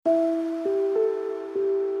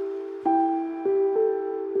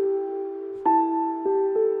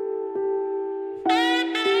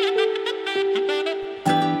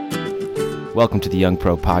Welcome to the Young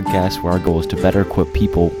Pro Podcast, where our goal is to better equip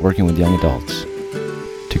people working with young adults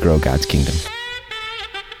to grow God's kingdom.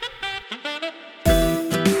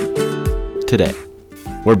 Today,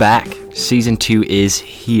 we're back. Season 2 is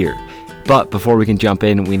here. But before we can jump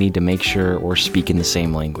in, we need to make sure we're speaking the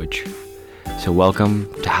same language. So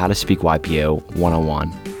welcome to How to Speak YPO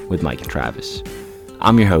 101 with Mike and Travis.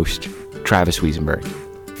 I'm your host, Travis Wiesenberg,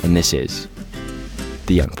 and this is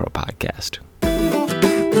the Young Pro Podcast.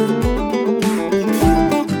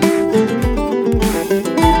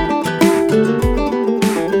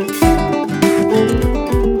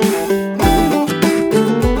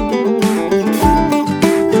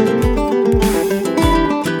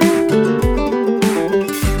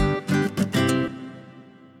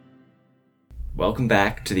 Welcome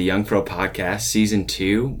back to the Young Pro Podcast, Season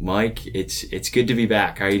 2. Mike, it's good to be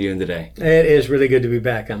back. How are you doing today? It is really good to be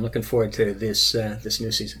back. I'm looking forward to this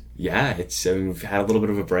new season. Yeah, we've had a little bit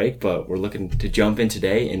of a break, but we're looking to jump in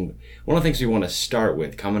today. And one of the things we want to start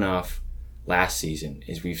with, coming off last season,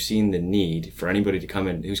 is we've seen the need for anybody to come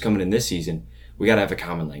in, who's coming in this season. We got to have a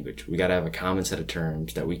common language. We got to have a common set of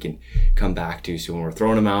terms that we can come back to. So when we're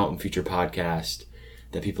throwing them out in future podcasts,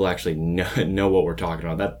 that people actually know what we're talking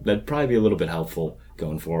about. That'd probably be a little bit helpful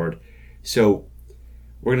going forward. So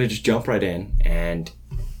we're going to just jump right in, and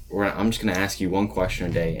I'm just going to ask you one question a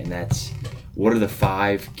day, and that's, what are the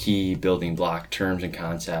 5 key building block terms and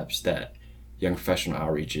concepts that young professional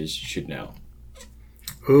outreaches should know?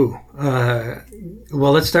 Well,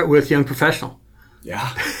 let's start with young professional. Yeah.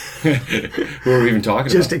 Who are we even talking about?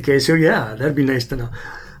 Just in case. So yeah, that'd be nice to know.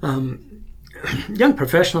 Young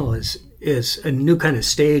professional is a new kind of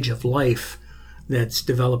stage of life that's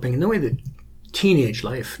developing in the way that teenage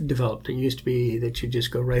life developed. It used to be that you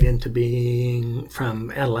just go right into being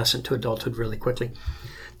from adolescent to adulthood really quickly.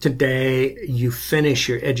 Today, you finish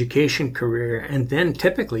your education career, and then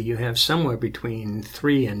typically you have somewhere between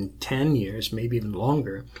 3 and 10 years, maybe even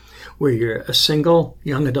longer, where you're a single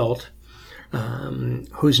young adult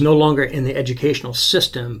who's no longer in the educational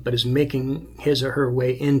system, but is making his or her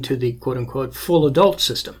way into the quote-unquote full adult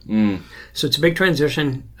system. So it's a big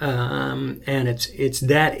transition, and it's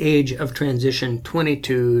that age of transition,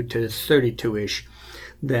 22 to 32-ish,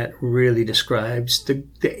 that really describes the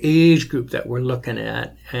age group that we're looking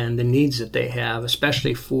at and the needs that they have,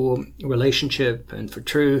 especially for relationship and for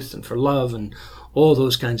truth and for love and all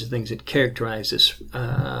those kinds of things that characterize this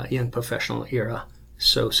young professional era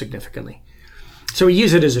so significantly. So we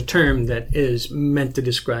use it as a term that is meant to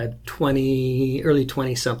describe early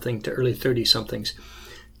 20-something to early 30-somethings.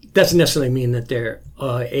 Doesn't necessarily mean that they're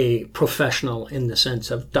a professional in the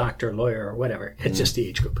sense of doctor, lawyer, or whatever. It's just the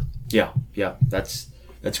age group. Yeah, that's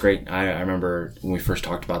great. I remember when we first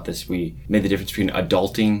talked about this, we made the difference between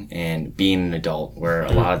adulting and being an adult, where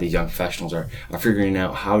a lot of these young professionals are figuring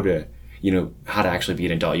out how to actually be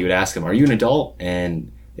an adult. You would ask them, "Are you an adult?"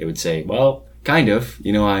 And they would say, "Well, kind of.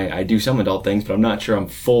 I do some adult things, but I'm not sure I'm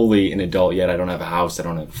fully an adult yet. I don't have a house. I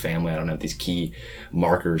don't have a family. I don't have these key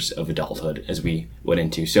markers of adulthood," as we went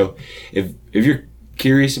into. So if you're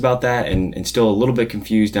curious about that and still a little bit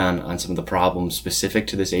confused on some of the problems specific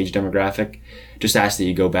to this age demographic, just ask that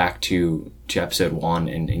you go back to episode 1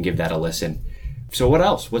 and give that a listen. So what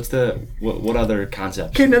else? What other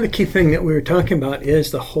concepts? Okay, another key thing that we were talking about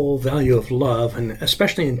is the whole value of love, and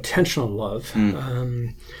especially intentional love.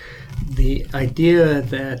 The idea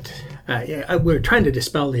that we're trying to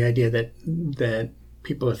dispel the idea that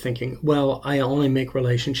people are thinking, well, I only make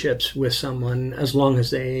relationships with someone as long as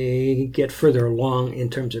they get further along in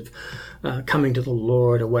terms of coming to the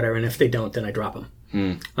Lord or whatever, and if they don't, then I drop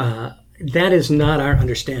them. That is not our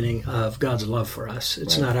understanding of God's love for us.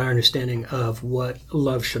 It's not our understanding of what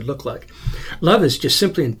love should look like. Love is just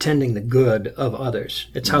simply intending the good of others.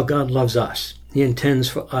 It's how God loves us. He intends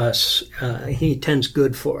for us, he intends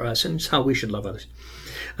good for us, and it's how we should love others.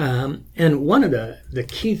 And one of the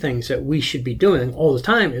key things that we should be doing all the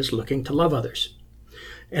time is looking to love others.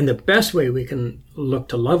 And the best way we can look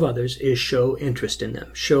to love others is show interest in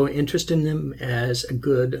them. Show interest in them as a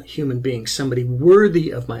good human being, somebody worthy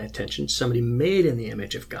of my attention, somebody made in the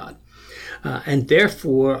image of God. And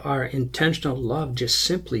therefore, our intentional love just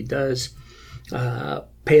simply does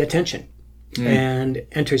pay attention and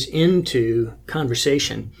enters into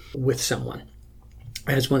conversation with someone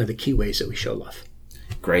as one of the key ways that we show love.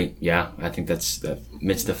 Great. Yeah, I think that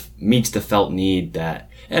meets the felt need that,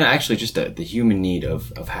 and actually just the human need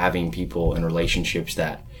of having people in relationships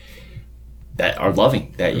that are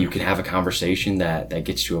loving, that you can have a conversation that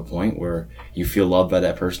gets to a point where you feel loved by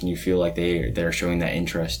that person, you feel like they're showing that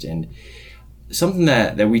interest. And something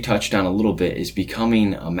that we touched on a little bit is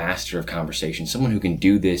becoming a master of conversation, someone who can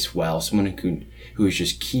do this well, someone who is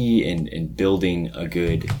just key in building a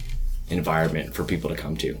good environment for people to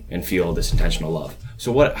come to and feel this intentional love.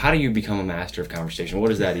 So how do you become a master of conversation? What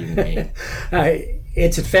does that even mean?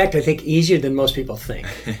 It's in fact, I think, easier than most people think.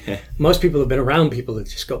 Most people have been around people that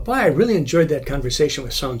just go, boy, I really enjoyed that conversation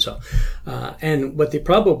with so-and-so. And what they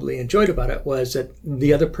probably enjoyed about it was that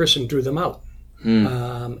the other person drew them out.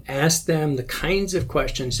 Asked them the kinds of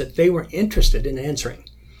questions that they were interested in answering.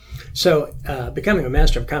 So becoming a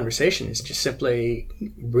master of conversation is just simply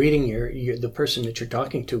reading the person that you're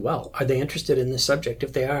talking to well. Are they interested in this subject?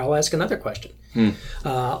 If they are, I'll ask another question.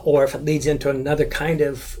 Or if it leads into another kind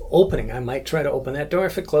of opening, I might try to open that door.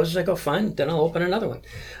 If it closes, I go, fine, then I'll open another one.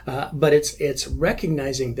 But it's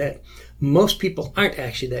recognizing that most people aren't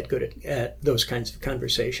actually that good at those kinds of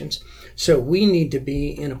conversations. So we need to be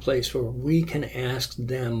in a place where we can ask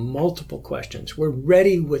them multiple questions. We're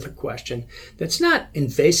ready with a question that's not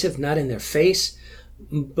invasive, not in their face,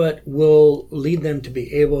 but will lead them to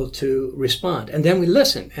be able to respond. And then we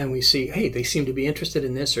listen and we see, hey, they seem to be interested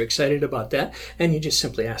in this or excited about that. And you just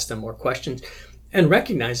simply ask them more questions and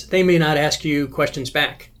recognize that they may not ask you questions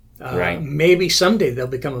back. Right. Maybe someday they'll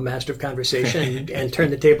become a master of conversation and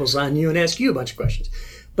turn the tables on you and ask you a bunch of questions.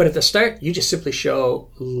 But at the start, you just simply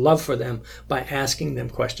show love for them by asking them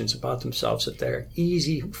questions about themselves that they're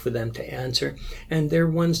easy for them to answer. And they're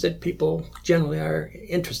ones that people generally are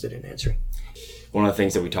interested in answering. One of the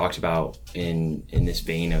things that we talked about in this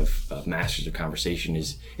vein of masters of conversation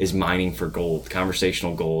is mining for gold,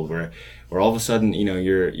 conversational gold, where all of a sudden,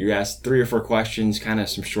 you're asked 3 or 4 questions, kind of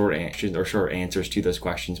some short answers to those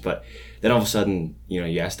questions, but then all of a sudden,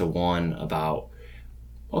 you ask the one about,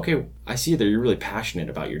 okay, I see that you're really passionate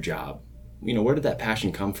about your job. Where did that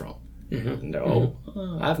passion come from? And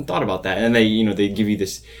I haven't thought about that. And they give you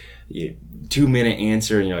this 2-minute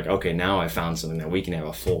answer, and you're like, okay, now I found something that we can have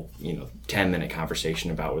a full 10-minute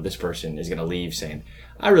conversation about, where this person is going to leave saying,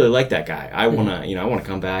 I really like that guy. I want to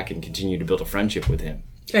come back and continue to build a friendship with him.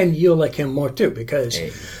 And you'll like him more too, because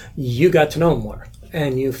you got to know him more.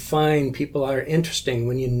 And you find people are interesting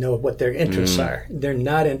when you know what their interests are. They're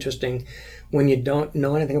not interesting when you don't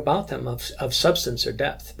know anything about them of substance or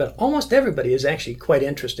depth. But almost everybody is actually quite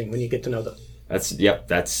interesting when you get to know them. That's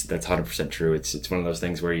 100% true. It's one of those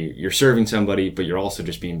things where you're serving somebody, but you're also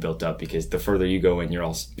just being built up, because the further you go in, you're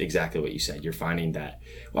also exactly what you said. You're finding that,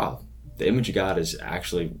 wow, the image of God is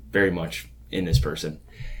actually very much in this person.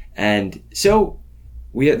 And so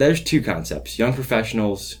there's 2 concepts: young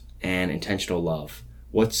professionals and intentional love.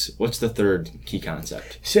 What's the third key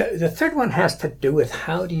concept? So the third one has to do with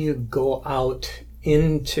how do you go out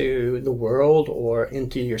into the world or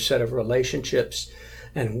into your set of relationships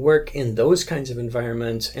and work in those kinds of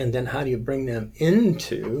environments, and then how do you bring them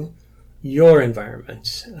into your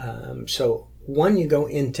environments? So one, you go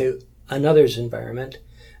into another's environment,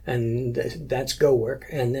 and that's go work,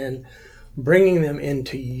 and then bringing them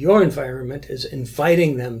into your environment is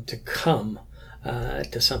inviting them to come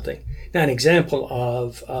to something. Now, an example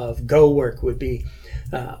of go work would be,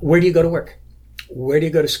 where do you go to work? Where do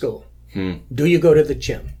you go to school? Do you go to the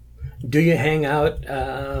gym? Do you hang out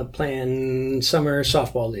playing summer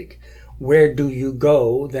softball league? Where do you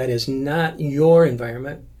go that is not your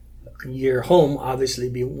environment? Your home obviously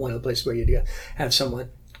be one of the places where you have someone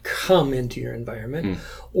come into your environment.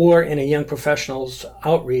 Or in a young professionals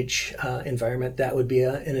outreach environment, that would be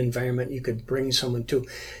an environment you could bring someone to.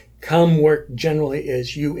 Come work generally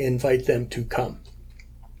is you invite them to come.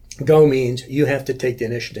 Go means you have to take the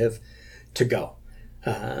initiative to go.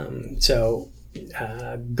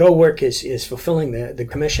 Go work is fulfilling the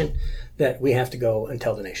commission that we have to go and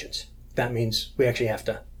tell the nations. That means we actually have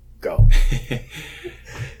to go.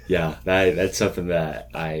 Yeah, that's something that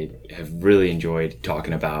I have really enjoyed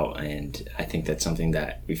talking about, and I think that's something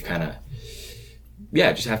that we've kind of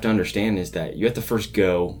just have to understand, is that you have to first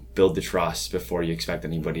go build the trust before you expect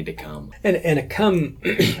anybody to come. And a come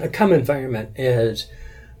environment is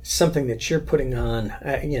something that you're putting on.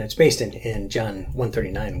 It's based in John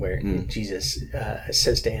 1:39, where Jesus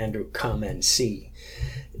says to Andrew, "Come and see."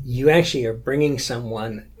 You actually are bringing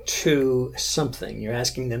someone to something. You're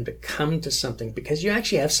asking them to come to something because you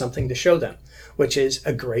actually have something to show them, which is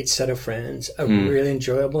a great set of friends, a really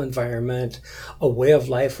enjoyable environment, a way of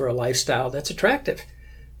life or a lifestyle that's attractive.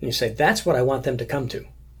 And you say, that's what I want them to come to.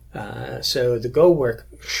 So the go work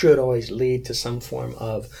should always lead to some form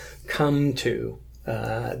of come to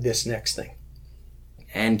this next thing.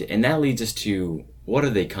 And that leads us to, what are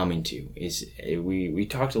they coming to? We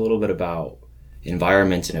talked a little bit about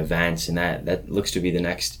environments and events, and that looks to be the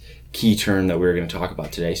next key term that we're going to talk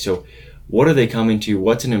about today. So what are they coming to?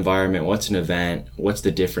 What's an environment? What's an event? What's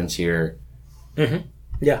the difference here? Mm-hmm.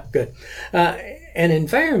 Yeah, good. An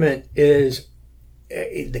environment is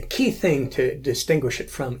the key thing to distinguish it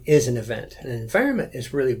from is an event. An environment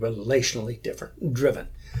is really relationally driven.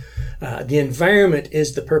 The environment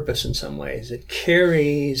is the purpose in some ways. It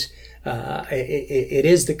carries, it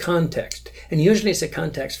is the context. And usually it's a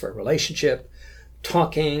context for a relationship,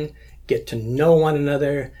 talking, get to know one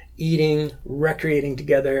another, eating, recreating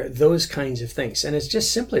together, those kinds of things. And it's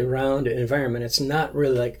just simply around an environment. It's not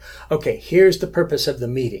really like, okay, here's the purpose of the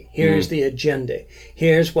meeting. Here's the agenda.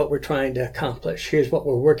 Here's what we're trying to accomplish. Here's what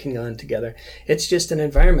we're working on together. It's just an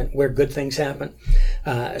environment where good things happen.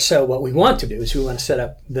 So what we want to do is we want to set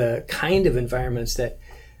up the kind of environments that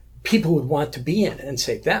people would want to be in and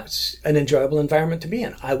say, that's an enjoyable environment to be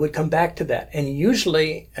in. I would come back to that. And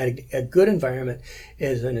usually a good environment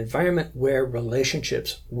is an environment where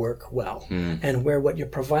relationships work well and where what you're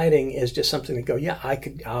providing is just something to go, yeah,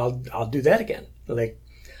 I'll do that again. Like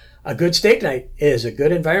a good steak night is a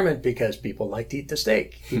good environment because people like to eat the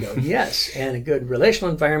steak. You go, yes. And a good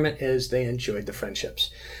relational environment is they enjoyed the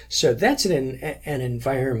friendships. So that's an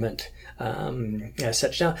environment as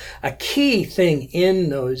such. Now, a key thing in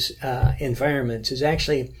those environments is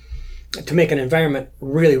actually to make an environment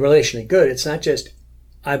really relationally good. It's not just,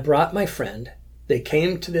 I brought my friend, they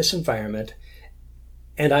came to this environment,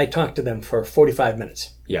 and I talked to them for 45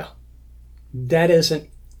 minutes. Yeah. That isn't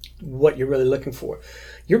what you're really looking for.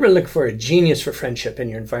 You're really looking for a genius for friendship in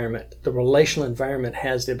your environment. The relational environment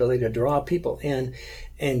has the ability to draw people in,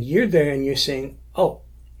 and you're there and you're saying, oh,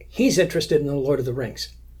 he's interested in the Lord of the Rings.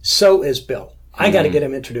 So is Bill. I got to get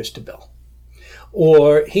him introduced to Bill.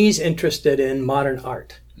 Or he's interested in modern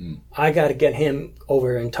art. I got to get him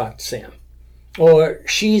over and talk to Sam. Or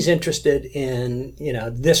she's interested in,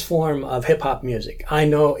 this form of hip hop music. I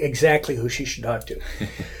know exactly who she should talk to.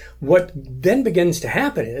 What then begins to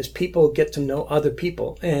happen is people get to know other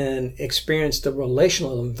people and experience the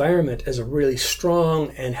relational environment as a really strong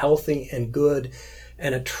and healthy and good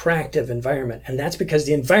an attractive environment. And that's because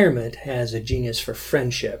the environment has a genius for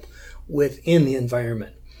friendship within the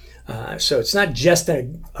environment. So it's not just a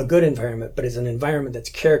good environment, but it's an environment that's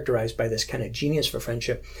characterized by this kind of genius for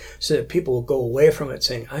friendship so that people will go away from it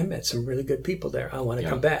saying, I met some really good people there. I want to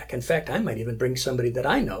come back. In fact, I might even bring somebody that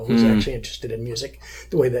I know who's actually interested in music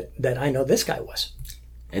the way that I know this guy was.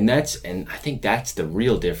 And I think that's the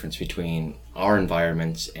real difference between our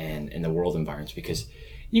environments and the world environments, because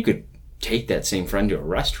you could take that same friend to a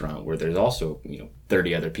restaurant where there's also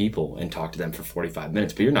 30 other people and talk to them for 45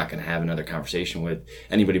 minutes, but you're not going to have another conversation with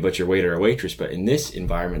anybody but your waiter or waitress. But in this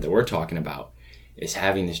environment that we're talking about, is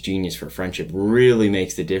having this genius for friendship really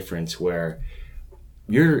makes the difference, where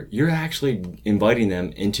you're actually inviting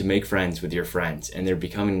them in to make friends with your friends, and they're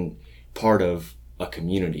becoming part of a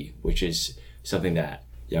community, which is something that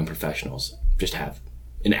young professionals just have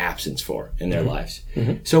an absence for in their lives.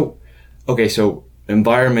 So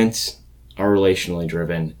environments are relationally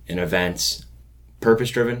driven, and events purpose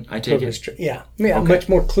driven, I take it? Yeah, okay. Much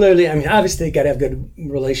more clearly. I mean, obviously you got to have good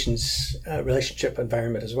relationship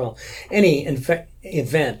environment as well. Any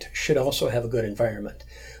event should also have a good environment,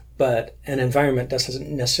 but an environment doesn't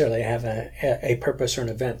necessarily have a purpose or an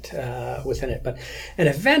event within it. But an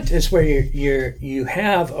event is where you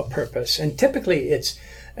have a purpose, and typically it's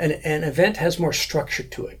an event has more structure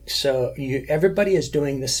to it. So everybody is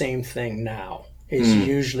doing the same thing now. Is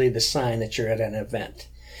usually the sign that you're at an event.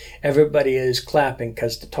 Everybody is clapping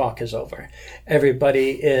because the talk is over.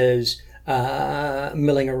 Everybody is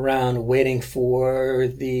milling around waiting for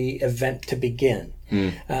the event to begin.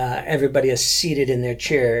 Everybody is seated in their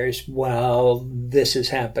chairs while this is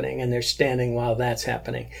happening, and they're standing while that's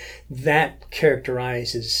happening. That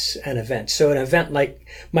characterizes an event. So an event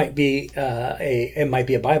might be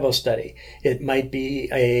a Bible study. It might be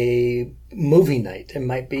a movie night. It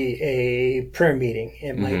might be a prayer meeting.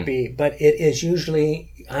 It might be, but it is usually,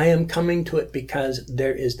 I am coming to it because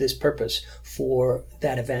there is this purpose for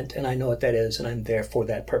that event, and I know what that is, and I'm there for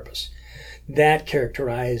that purpose. That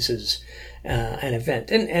characterizes an event.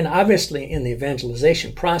 And obviously in the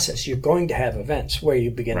evangelization process, you're going to have events where you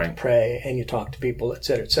begin to pray and you talk to people, et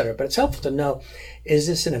cetera, et cetera. But it's helpful to know, is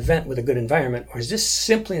this an event with a good environment, or is this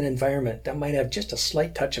simply an environment that might have just a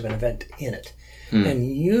slight touch of an event in it? And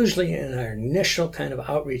usually in our initial kind of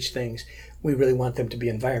outreach things, we really want them to be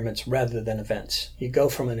environments rather than events. You go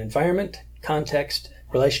from an environment, context,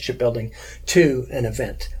 relationship building to an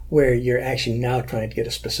event where you're actually now trying to get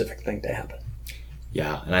a specific thing to happen.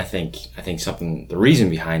 Yeah, and I think the reason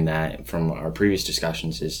behind that from our previous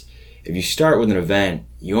discussions is, if you start with an event,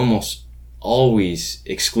 you almost always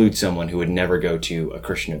exclude someone who would never go to a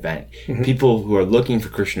Christian event. People who are looking for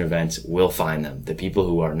Christian events will find them. The people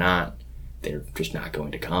who are not, they're just not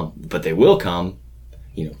going to come. But they will come,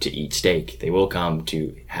 to eat steak. They will come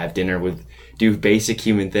to have dinner do basic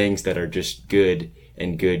human things that are just good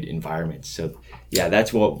and good environments. So yeah,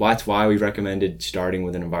 that's why we recommended starting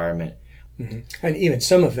with an environment. And even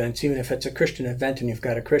some events, even if it's a Christian event and you've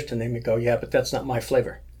got a Christian, they may go, yeah, but that's not my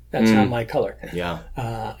flavor. That's not my color. Yeah.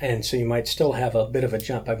 And so you might still have a bit of a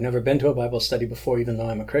jump. I've never been to a Bible study before, even though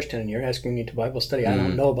I'm a Christian, and you're asking me to Bible study. I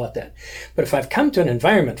don't know about that. But if I've come to an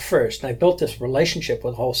environment first, and I built this relationship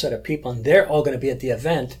with a whole set of people, and they're all going to be at the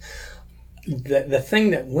event, the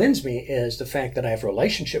thing that wins me is the fact that I have a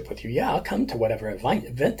relationship with you. Yeah, I'll come to whatever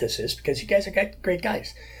event this is, because you guys are great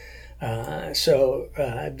guys. So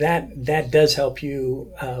that does help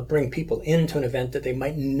you bring people into an event that they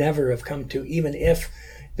might never have come to, even if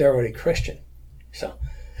they're already Christian. So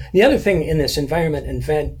the other thing in this environment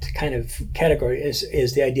event kind of category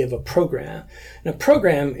is the idea of a program. And a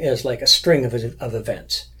program is like a string of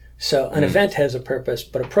events. So an event has a purpose,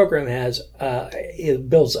 but a program it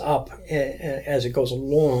builds up as it goes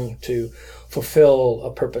along to fulfill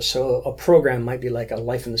a purpose. So a program might be like a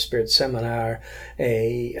Life in the Spirit seminar,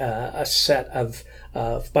 a set of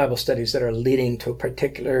Bible studies that are leading to a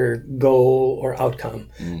particular goal or outcome,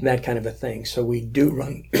 that kind of a thing. So we do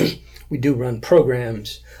run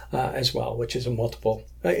programs as well, which is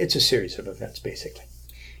it's a series of events basically.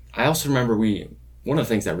 I also remember one of the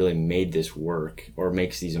things that really made this work, or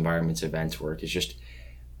makes these events work, is just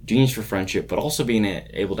Genius for Friendship, but also being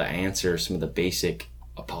able to answer some of the basic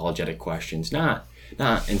apologetic questions, not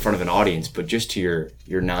in front of an audience, but just to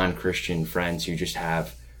your non-Christian friends who just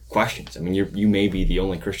have questions. I mean, you may be the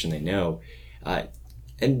only Christian they know.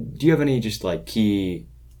 And do you have any just like key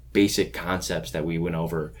basic concepts that we went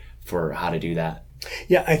over for how to do that?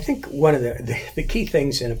 Yeah, I think one of the key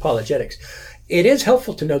things in apologetics, it is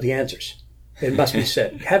helpful to know the answers. It must be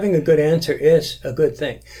said. Having a good answer is a good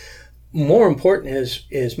thing. More important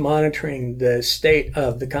is monitoring the state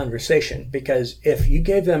of the conversation, because if you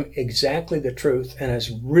gave them exactly the truth and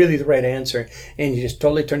it's really the right answer and you just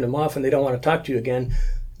totally turned them off and they don't want to talk to you again,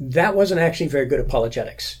 that wasn't actually very good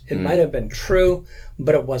apologetics. It might have been true,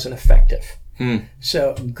 but it wasn't effective.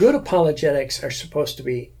 So good apologetics are supposed to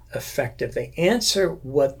be effective. They answer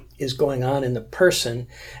what is going on in the person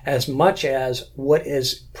as much as what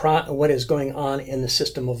is going on in the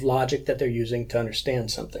system of logic that they're using to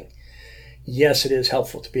understand something. Yes, it is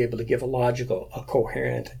helpful to be able to give a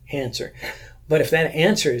coherent answer. But if that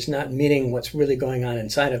answer is not meeting what's really going on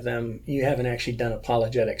inside of them, you haven't actually done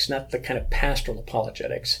apologetics, not the kind of pastoral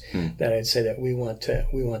apologetics that I'd say that we want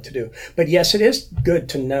to do. But yes, it is good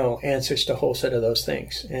to know answers to a whole set of those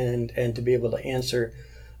things and to be able to answer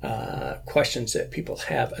questions that people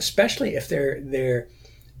have, especially if they're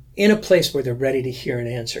in a place where they're ready to hear an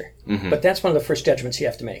answer. But that's one of the first judgments you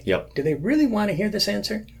have to make. Yep. Do they really want to hear this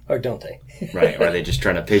answer, or don't they? Right. Or are they just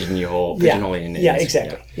trying to pigeonhole in? Yeah,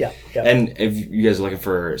 exactly. Yeah. And if you guys are looking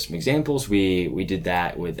for some examples, we did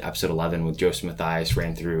that with episode 11 with Joseph Matthias,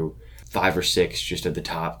 ran through 5 or 6 just of the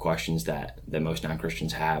top questions that most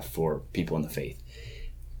non-Christians have for people in the faith.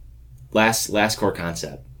 Last core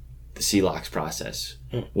concept, the CLOCS process.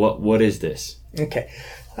 What is this? Okay.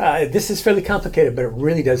 This is fairly complicated, but it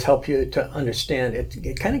really does help you to understand.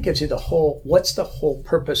 It kind of gives you what's the whole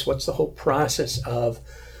purpose, what's the whole process of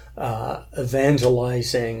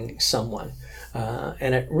evangelizing someone.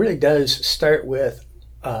 And it really does start with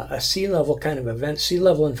a C-level kind of event,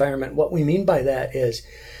 C-level environment. What we mean by that is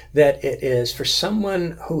that it is for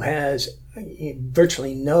someone who has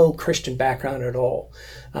virtually no Christian background at all,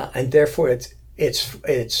 and therefore it's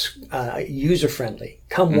user-friendly.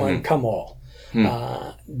 Come one, come all.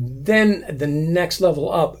 Then the next level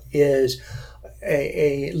up is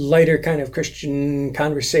a lighter kind of Christian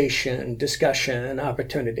conversation, discussion,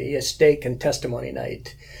 opportunity, a steak and testimony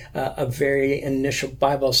night, a very initial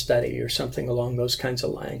Bible study or something along those kinds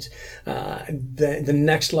of lines. The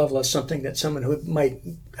next level is something that someone who might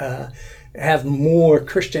have more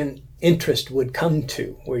Christian interest would come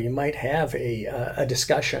to, where you might have a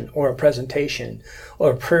discussion or a presentation or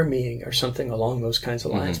a prayer meeting or something along those kinds of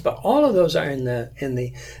lines. But all of those are in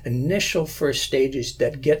the initial first stages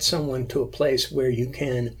that get someone to a place where you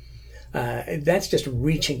can, that's just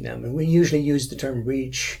reaching them. And we usually use the term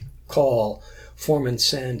reach, call, form and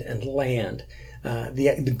send, and land.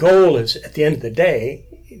 The goal is, at the end of the day,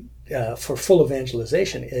 for full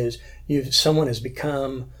evangelization, is someone has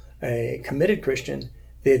become a committed Christian.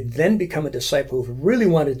 They then become a disciple who really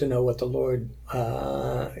wanted to know what the Lord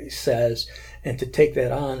says, and to take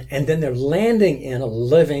that on. And then they're landing in a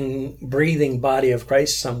living, breathing body of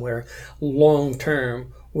Christ somewhere long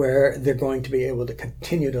term, where they're going to be able to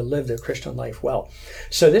continue to live their Christian life well.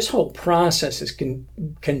 So this whole process can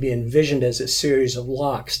be envisioned as a series of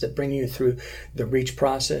locks that bring you through the reach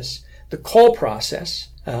process, the call process,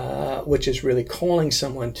 which is really calling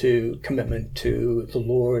someone to commitment to the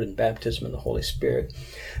Lord and baptism in the Holy Spirit,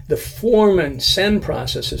 the form and send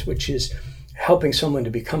processes, which is helping someone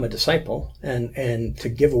to become a disciple and to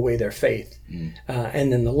give away their faith.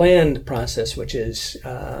 And then the land process, which is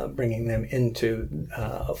bringing them into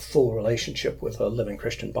a full relationship with a living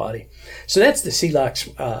Christian body. So that's the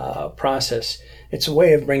CLOCS process. It's a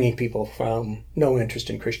way of bringing people from no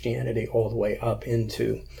interest in Christianity all the way up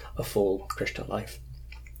into a full Christian life.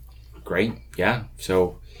 Great. Yeah.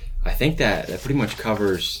 So I think that pretty much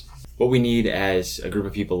covers what we need as a group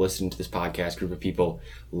of people listening to this podcast, group of people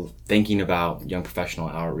thinking about young professional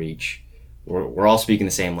outreach. We're all speaking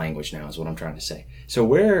the same language now is what I'm trying to say. So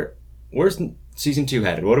where's season 2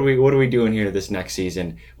 headed? What are we doing here this next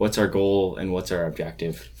season? What's our goal and what's our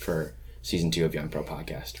objective for season 2 of Young Pro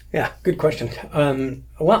Podcast? Yeah, good question.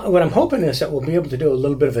 Well, what I'm hoping is that we'll be able to do a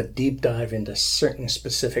little bit of a deep dive into certain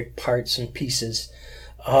specific parts and pieces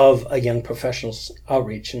of a young professional's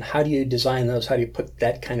outreach, and how do you design those? How do you put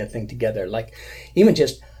that kind of thing together? Like even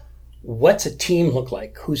just what's a team look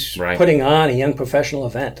like? Who's putting on a young professional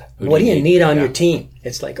event? What do you need on your team?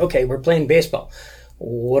 It's like, okay, we're playing baseball.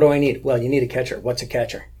 What do I need? Well, you need a catcher. What's a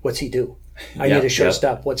catcher? What's he do? I need a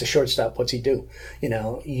shortstop. What's a shortstop? What's he do?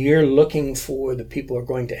 You're looking for the people who are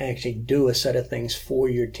going to actually do a set of things for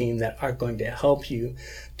your team that are going to help you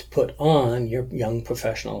to put on your young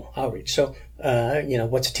professional outreach. So,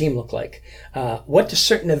 what's a team look like? What do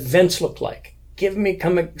certain events look like? Give me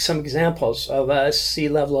some examples of a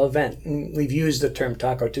C-level event. We've used the term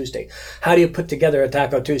Taco Tuesday. How do you put together a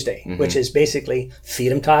Taco Tuesday, which is basically feed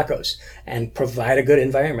them tacos and provide a good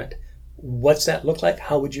environment? What's that look like?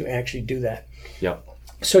 How would you actually do that? Yep.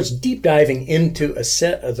 So it's deep diving into a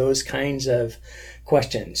set of those kinds of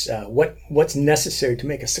questions. What's necessary to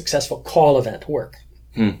make a successful call event work?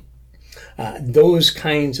 Those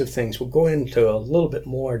kinds of things. We'll go into a little bit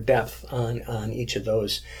more depth on each of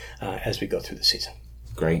those as we go through the season.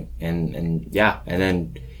 Great. And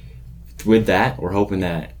then with that, we're hoping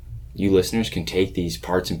that you listeners can take these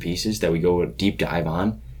parts and pieces that we go a deep dive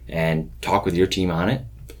on and talk with your team on it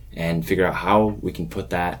and figure out how we can put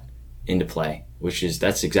that into play,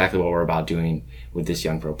 that's exactly what we're about doing with this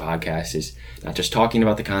Young Pro podcast, is not just talking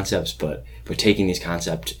about the concepts, but taking these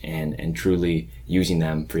concepts and truly using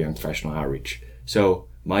them for young professional outreach. So,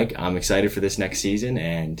 Mike, I'm excited for this next season,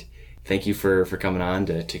 and thank you for coming on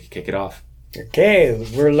to kick it off. Okay,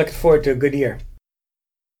 we're looking forward to a good year.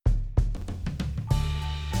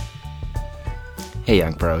 Hey,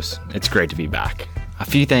 Young Pros. It's great to be back. A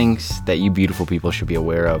few things that you beautiful people should be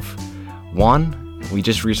aware of. One, we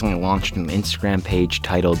just recently launched an Instagram page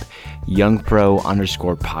titled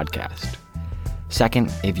YoungPro_podcast.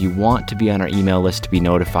 Second, if you want to be on our email list to be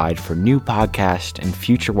notified for new podcast and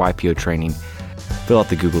future YPO training, fill out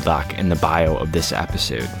the Google Doc in the bio of this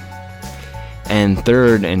episode. And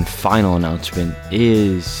third and final announcement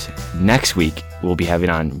is next week we'll be having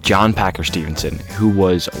on John Packer Stevenson, who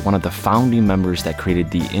was one of the founding members that created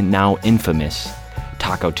the now infamous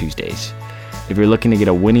Taco Tuesdays. If you're looking to get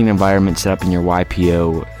a winning environment set up in your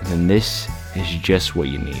YPO, then this is just what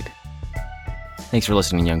you need. Thanks for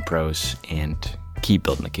listening, Young Pros, and keep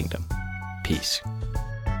building the kingdom. Peace.